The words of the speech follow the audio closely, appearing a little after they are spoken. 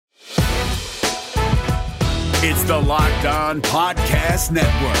It's the Locked On Podcast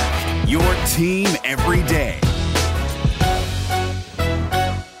Network, your team every day.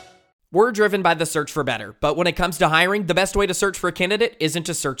 We're driven by the search for better, but when it comes to hiring, the best way to search for a candidate isn't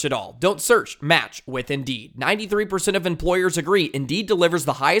to search at all. Don't search, match with Indeed. 93% of employers agree Indeed delivers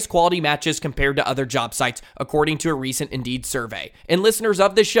the highest quality matches compared to other job sites, according to a recent Indeed survey. And listeners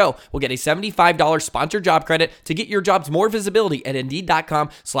of this show will get a $75 sponsored job credit to get your jobs more visibility at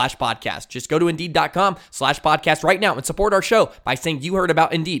Indeed.com/podcast. Just go to Indeed.com/podcast right now and support our show by saying you heard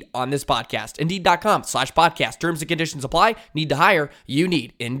about Indeed on this podcast. Indeed.com/podcast. Terms and conditions apply. Need to hire? You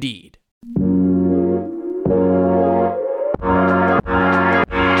need Indeed.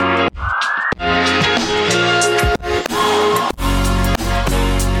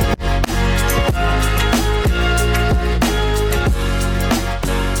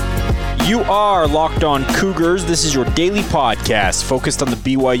 You are Locked On Cougars. This is your daily podcast focused on the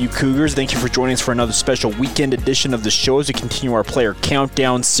BYU Cougars. Thank you for joining us for another special weekend edition of the show as we continue our player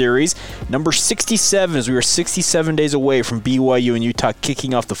countdown series. Number 67, as we are 67 days away from BYU and Utah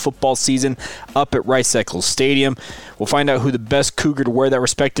kicking off the football season up at Rice-Eccles Stadium. We'll find out who the best Cougar to wear that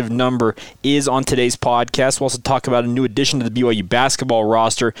respective number is on today's podcast. We'll also talk about a new addition to the BYU basketball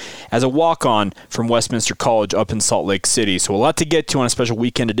roster as a walk-on from Westminster College up in Salt Lake City. So a lot to get to on a special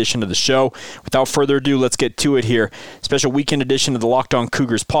weekend edition of the show. Without further ado, let's get to it here. Special weekend edition of the Locked On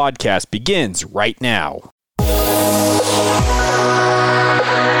Cougars podcast begins right now.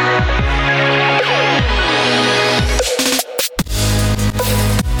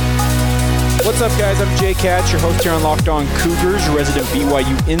 What's up, guys? I'm Jay Katz, your host here on Locked On Cougars, your resident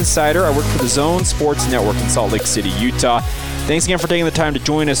BYU insider. I work for the Zone Sports Network in Salt Lake City, Utah. Thanks again for taking the time to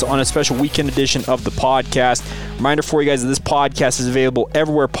join us on a special weekend edition of the podcast. Reminder for you guys that this podcast is available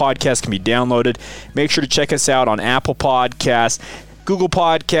everywhere podcasts can be downloaded. Make sure to check us out on Apple Podcasts, Google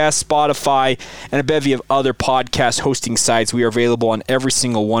Podcasts, Spotify, and a bevy of other podcast hosting sites. We are available on every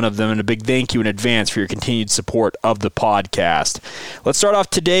single one of them, and a big thank you in advance for your continued support of the podcast. Let's start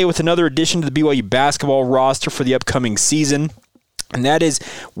off today with another addition to the BYU basketball roster for the upcoming season, and that is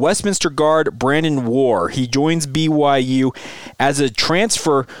Westminster guard Brandon Warr. He joins BYU as a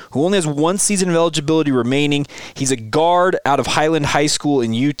transfer who only has one season of eligibility remaining. He's a guard out of Highland High School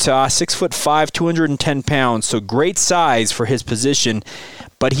in Utah, 6'5", 210 pounds, so great size for his position.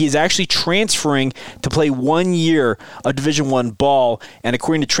 But he is actually transferring to play 1 year of Division I ball, and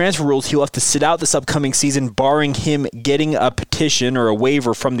according to transfer rules, he'll have to sit out this upcoming season, barring him getting a petition or a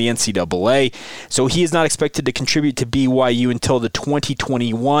waiver from the NCAA. So he is not expected to contribute to BYU until the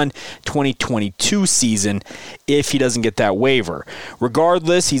 2021-2022 season if he doesn't get that waiver.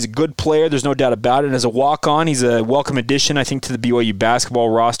 Regardless, he's a good player. There's no doubt about it. And as a walk-on, he's a welcome addition, I think, to the BYU basketball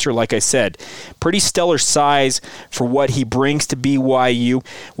roster. Like I said, pretty stellar size for what he brings to BYU.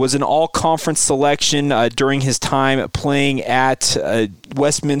 Was an all-conference selection during his time playing at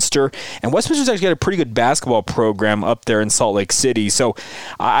Westminster. And Westminster's actually got a pretty good basketball program up there in Salt Lake City. So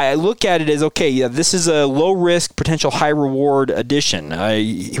I look at it as, okay, yeah, this is a low-risk, potential high-reward addition.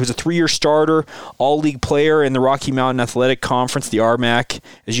 He was a 3-year starter, all-league player in the Rocky Mountain Athletic Conference, the RMAC,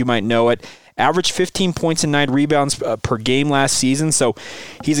 as you might know it. Averaged 15 points and 9 rebounds per game last season. So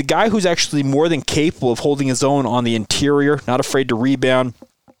he's a guy who's actually more than capable of holding his own on the interior, not afraid to rebound.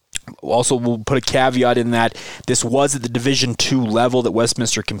 Also, we'll put a caveat in that this was at the Division II level that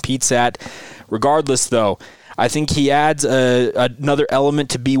Westminster competes at. Regardless, though, I think he adds another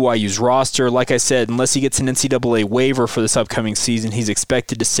element to BYU's roster. Like I said, unless he gets an NCAA waiver for this upcoming season, he's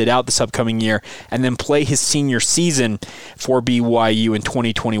expected to sit out this upcoming year and then play his senior season for BYU in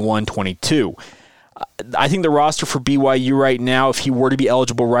 2021-22. I think the roster for BYU right now, if he were to be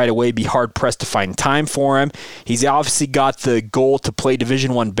eligible right away, be hard-pressed to find time for him. He's obviously got the goal to play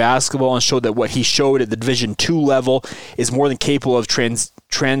Division I basketball and show that what he showed at the Division II level is more than capable of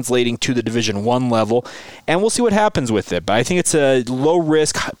translating to the Division I level, and we'll see what happens with it. But I think it's a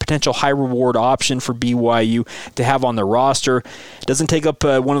low-risk, potential high-reward option for BYU to have on the roster. It doesn't take up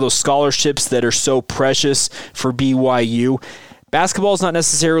one of those scholarships that are so precious for BYU. Basketball is not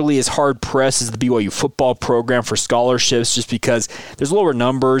necessarily as hard-pressed as the BYU football program for scholarships just because there's lower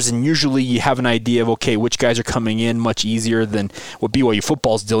numbers, and usually you have an idea of, okay, which guys are coming in much easier than what BYU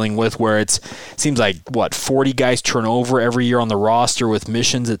football is dealing with, where it seems like, 40 guys turn over every year on the roster with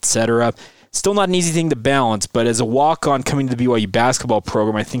missions, etc. Still not an easy thing to balance, but as a walk-on coming to the BYU basketball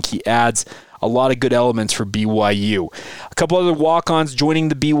program, I think he adds a lot of good elements for BYU. A couple other walk-ons joining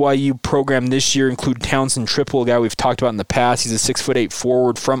the BYU program this year include Townsend Triple, a guy we've talked about in the past. He's a 6'8"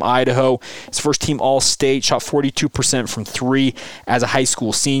 forward from Idaho. His first team All-State, shot 42% from three as a high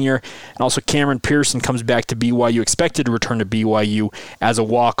school senior. And also Cameron Pearson comes back to BYU, expected to return to BYU as a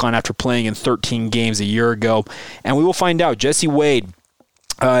walk-on after playing in 13 games a year ago. And we will find out. Jesse Wade,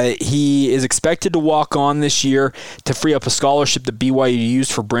 he is expected to walk on this year to free up a scholarship that BYU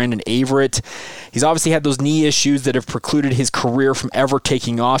used for Brandon Averett. He's obviously had those knee issues that have precluded his career from ever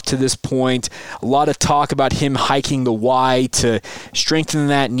taking off to this point. A lot of talk about him hiking the Y to strengthen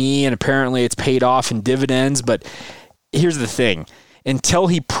that knee, and apparently it's paid off in dividends. But here's the thing. Until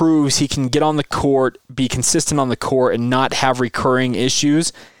he proves he can get on the court, be consistent on the court, and not have recurring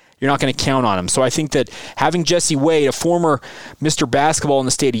issues, you're not going to count on him. So I think that having Jesse Wade, a former Mr. Basketball in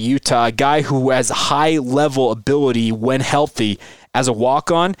the state of Utah, a guy who has high-level ability when healthy as a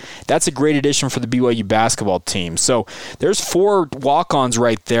walk-on, that's a great addition for the BYU basketball team. So there's 4 walk-ons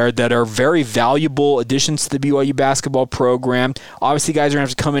right there that are very valuable additions to the BYU basketball program. Obviously, guys are going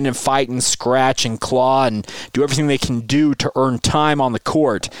to have to come in and fight and scratch and claw and do everything they can do to earn time on the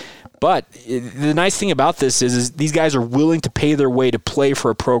court. But the nice thing about this is these guys are willing to pay their way to play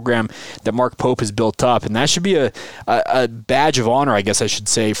for a program that Mark Pope has built up. And that should be a badge of honor, I guess I should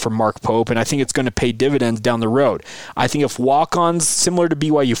say, for Mark Pope. And I think it's going to pay dividends down the road. I think if walk-ons, similar to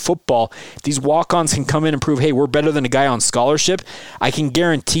BYU football, if these walk-ons can come in and prove, hey, we're better than a guy on scholarship, I can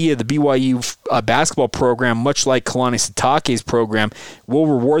guarantee you the BYU basketball program, much like Kalani Sitake's program, will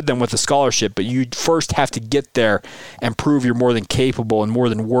reward them with a scholarship. But you first have to get there and prove you're more than capable and more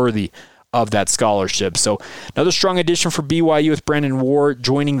than worthy of that scholarship. So another strong addition for BYU with Brandon Warr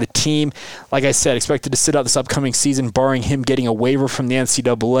joining the team. Like I said, expected to sit out this upcoming season, barring him getting a waiver from the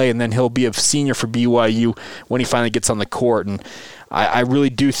NCAA, and then he'll be a senior for BYU when he finally gets on the court. And I really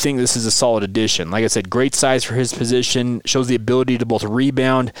do think this is a solid addition. Like I said, great size for his position, shows the ability to both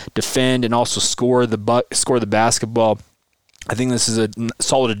rebound, defend, and also score the basketball. I think this is a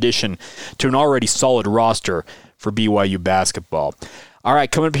solid addition to an already solid roster for BYU basketball. All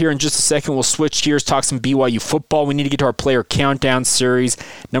right, coming up here in just a second, we'll switch gears, talk some BYU football. We need to get to our player countdown series.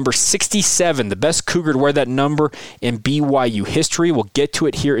 Number 67, the best Cougar to wear that number in BYU history. We'll get to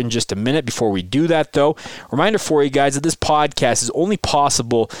it here in just a minute. Before we do that, though, reminder for you guys that this podcast is only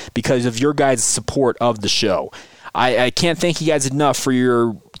possible because of your guys' support of the show. I can't thank you guys enough for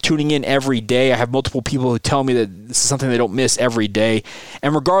your tuning in every day. I have multiple people who tell me that this is something they don't miss every day.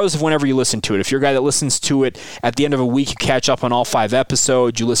 And regardless of whenever you listen to it, if you're a guy that listens to it at the end of a week, you catch up on all 5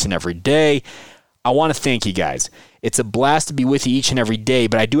 episodes, you listen every day, I want to thank you guys. It's a blast to be with you each and every day,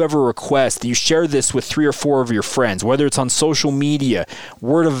 but I do have a request that you share this with 3 or 4 of your friends, whether it's on social media,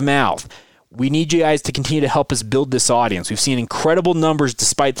 word of mouth. We need you guys to continue to help us build this audience. We've seen incredible numbers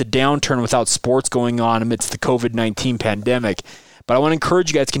despite the downturn without sports going on amidst the COVID-19 pandemic. But I want to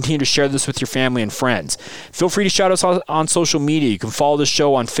encourage you guys to continue to share this with your family and friends. Feel free to shout us on social media. You can follow the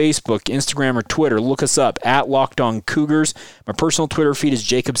show on Facebook, Instagram, or Twitter. Look us up at Locked On Cougars. My personal Twitter feed is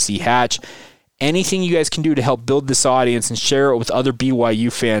Jacob C. Hatch. Anything you guys can do to help build this audience and share it with other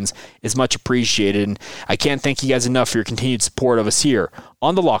BYU fans is much appreciated. And I can't thank you guys enough for your continued support of us here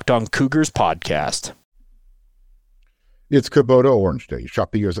on the Locked On Cougars podcast. It's Kubota Orange Day.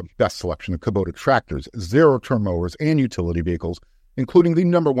 Shop the year's best selection of Kubota tractors, zero-turn mowers, and utility vehicles, including the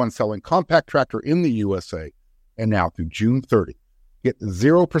 #1 selling compact tractor in the USA. And now through June 30, get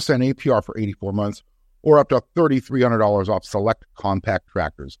 0% APR for 84 months or up to $3,300 off select compact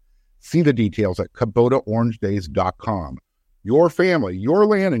tractors. See the details at KubotaOrangeDays.com. Your family, your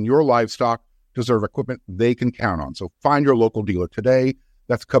land, and your livestock deserve equipment they can count on. So find your local dealer today.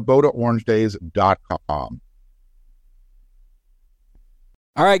 That's KubotaOrangeDays.com.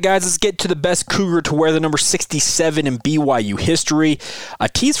 All right, guys, let's get to the best Cougar to wear the number 67 in BYU history. A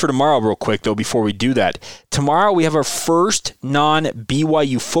tease for tomorrow real quick, though, before we do that. Tomorrow we have our first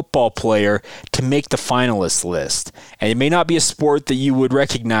non-BYU football player to make the finalist list. And it may not be a sport that you would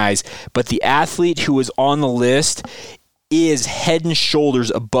recognize, but the athlete who is on the list is head and shoulders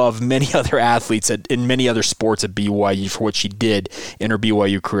above many other athletes in many other sports at BYU for what she did in her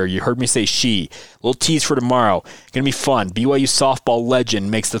BYU career. You heard me say she. A little tease for tomorrow. Going to be fun. BYU softball legend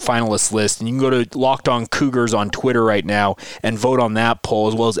makes the finalist list, and you can go to Locked On Cougars on Twitter right now and vote on that poll,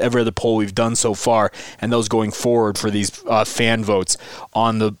 as well as every other poll we've done so far, and those going forward for these fan votes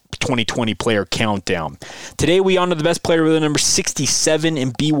on the 2020 player countdown. Today we honor the best player with the number 67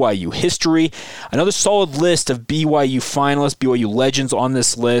 in BYU history. Another solid list of BYU finalists, BYU legends on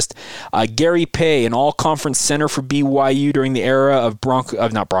this list. Gary Pay, an all-conference center for BYU during the era of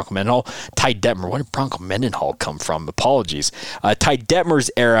Ty Detmer. Where did Bronco Mendenhall come from? Apologies. Ty Detmer's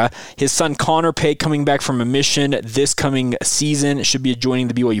era. His son Connor Pay coming back from a mission this coming season. Should be joining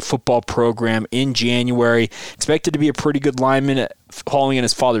the BYU football program in January. Expected to be a pretty good lineman, following in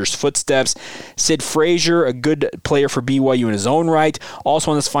his father's footsteps. Sid Frazier, a good player for BYU in his own right.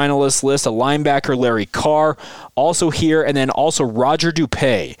 Also on this finalist list, a linebacker, Larry Carr, also here, and then also Roger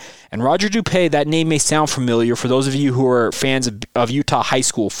DuPaix. And Roger DuPaix, that name may sound familiar for those of you who are fans of Utah high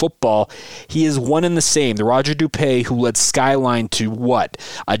school football. He is one and the same. The Roger DuPaix who led Skyline to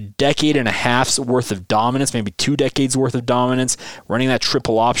a decade and a half's worth of dominance, maybe 2 decades worth of dominance, running that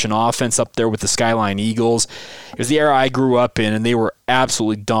triple option offense up there with the Skyline Eagles. It was the era I grew up in, and they were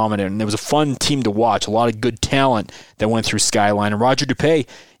absolutely dominant, and it was a fun team to watch. A lot of good talent that went through Skyline. And Roger DuPaix,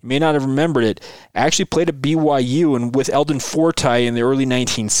 you may not have remembered it, actually played at BYU and with Eldon Forti in the early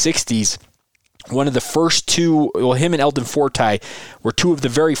 1960s. One of the first two, him and Eldon Forti were two of the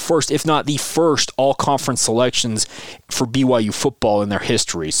very first, if not the first, all-conference selections for BYU football in their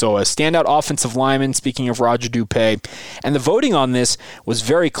history. So a standout offensive lineman, speaking of Roger DuPaix. And the voting on this was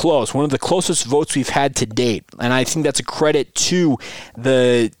very close, one of the closest votes we've had to date. And I think that's a credit to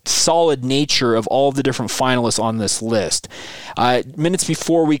the solid nature of all of the different finalists on this list. Minutes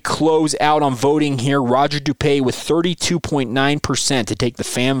before we close out on voting here, Roger DuPaix with 32.9% to take the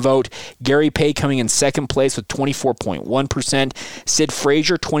fan vote. Gary Pay coming in second place with 24.1%, Sid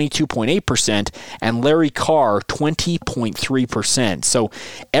Frazier 22.8%, and Larry Carr 20.3%. So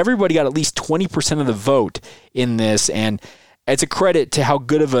everybody got at least 20% of the vote in this, and it's a credit to how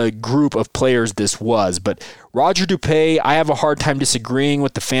good of a group of players this was. But Roger DuPaix, I have a hard time disagreeing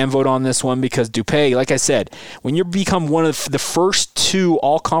with the fan vote on this one, because DuPaix, like I said, when you become one of the first 2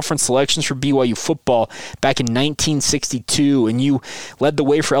 all-conference selections for BYU football back in 1962, and you led the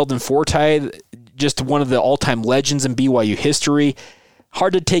way for Eldon Forti, just one of the all-time legends in BYU history,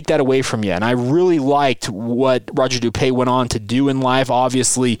 hard to take that away from you. And I really liked what Roger DuPaix went on to do in life.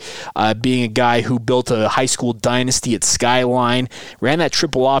 Obviously, being a guy who built a high school dynasty at Skyline, ran that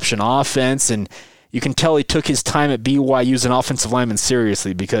triple option offense, and you can tell he took his time at BYU as an offensive lineman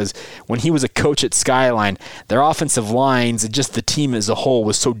seriously, because when he was a coach at Skyline, their offensive lines and just the team as a whole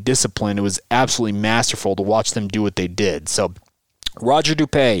was so disciplined. It was absolutely masterful to watch them do what they did. So Roger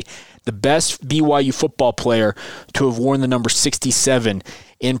DuPaix, the best BYU football player to have worn the number 67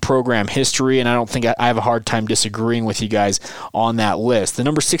 in program history, and I don't think I have a hard time disagreeing with you guys on that list. The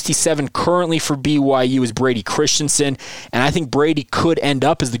number 67 currently for BYU is Brady Christensen, and I think Brady could end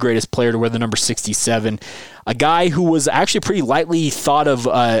up as the greatest player to wear the number 67. A guy who was actually pretty lightly thought of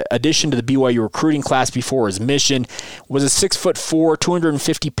addition to the BYU recruiting class before his mission, was a 6'4",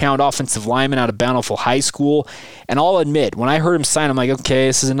 250-pound offensive lineman out of Bountiful High School. And I'll admit, when I heard him sign, I'm like, okay,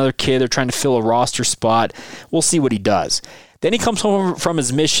 this is another kid. They're trying to fill a roster spot. We'll see what he does. Then he comes home from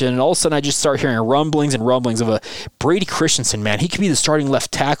his mission, and all of a sudden I just start hearing rumblings of a Brady Christensen, man. He could be the starting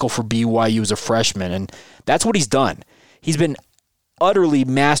left tackle for BYU as a freshman, and that's what he's done. He's been utterly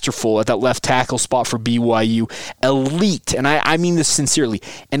masterful at that left tackle spot for BYU. Elite, and I mean this sincerely,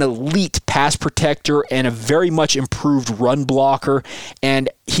 an elite pass protector and a very much improved run blocker, and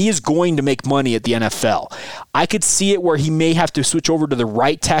he is going to make money at the NFL. I could see it where he may have to switch over to the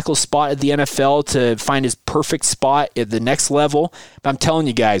right tackle spot at the NFL to find his perfect spot at the next level. But I'm telling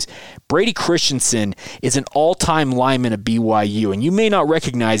you guys, Brady Christensen is an all-time lineman at BYU, and you may not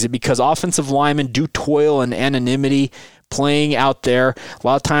recognize it because offensive linemen do toil in anonymity playing out there. A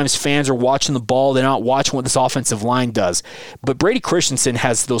lot of times fans are watching the ball. They're not watching what this offensive line does. But Brady Christensen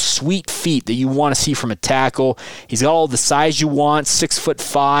has those sweet feet that you want to see from a tackle. He's got all the size you want,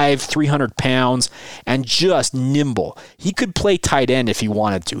 6'5", 300 pounds, and just nimble. He could play tight end if he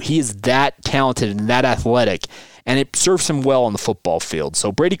wanted to. He is that talented and that athletic, and it serves him well on the football field.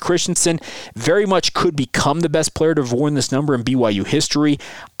 So Brady Christensen very much could become the best player to have worn this number in BYU history.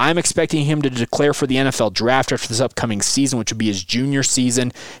 I'm expecting him to declare for the NFL draft after this upcoming season, which would be his junior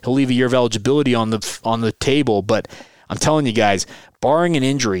season. He'll leave a year of eligibility on the table, but I'm telling you guys, barring an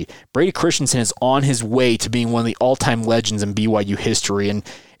injury, Brady Christensen is on his way to being one of the all-time legends in BYU history, and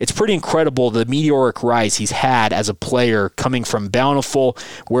it's pretty incredible the meteoric rise he's had as a player coming from Bountiful,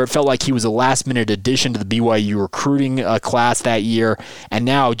 where it felt like he was a last-minute addition to the BYU recruiting class that year, and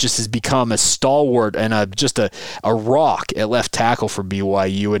now just has become a stalwart and just a rock at left tackle for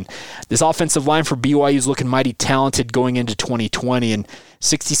BYU. And this offensive line for BYU is looking mighty talented going into 2020, and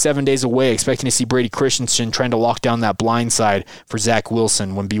 67 days away, expecting to see Brady Christensen trying to lock down that blind side for Zach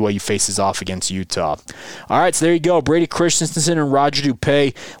Wilson when BYU faces off against Utah. All right, so there you go. Brady Christensen and Roger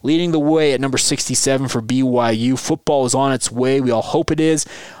DuPaix leading the way at number 67 for BYU. Football is on its way. We all hope it is.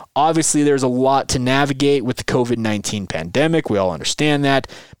 Obviously, there's a lot to navigate with the COVID-19 pandemic. We all understand that,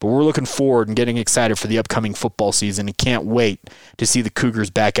 but we're looking forward and getting excited for the upcoming football season and can't wait to see the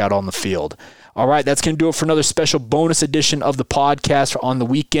Cougars back out on the field. All right, that's going to do it for another special bonus edition of the podcast on the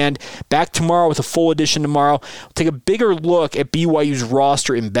weekend. Back tomorrow with a full edition tomorrow. We'll take a bigger look at BYU's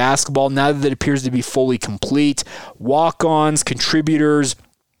roster in basketball now that it appears to be fully complete. Walk-ons, contributors,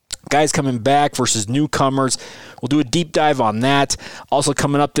 guys coming back versus newcomers. We'll do a deep dive on that. Also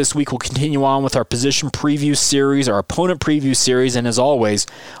coming up this week, we'll continue on with our position preview series, our opponent preview series, and as always,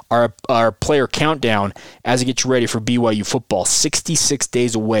 our player countdown as we get you ready for BYU football. 66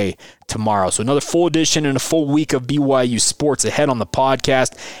 days away tomorrow. So another full edition and a full week of BYU sports ahead on the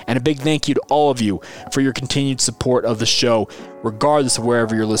podcast. And a big thank you to all of you for your continued support of the show, regardless of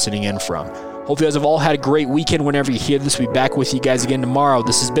wherever you're listening in from. Hope you guys have all had a great weekend whenever you hear this. We'll be back with you guys again tomorrow.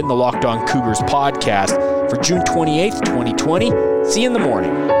 This has been the Locked On Cougars podcast for June 28th, 2020. See you in the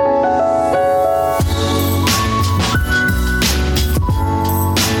morning.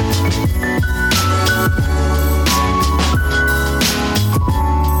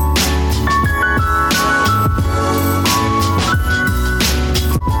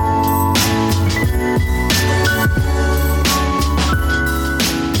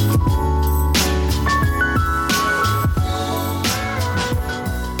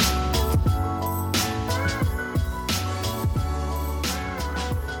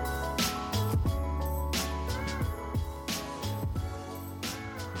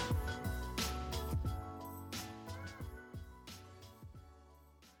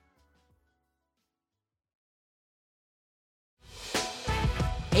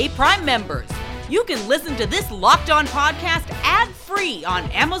 Hey, Prime members, you can listen to this Locked On podcast ad-free on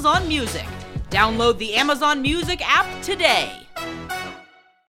Amazon Music. Download the Amazon Music app today.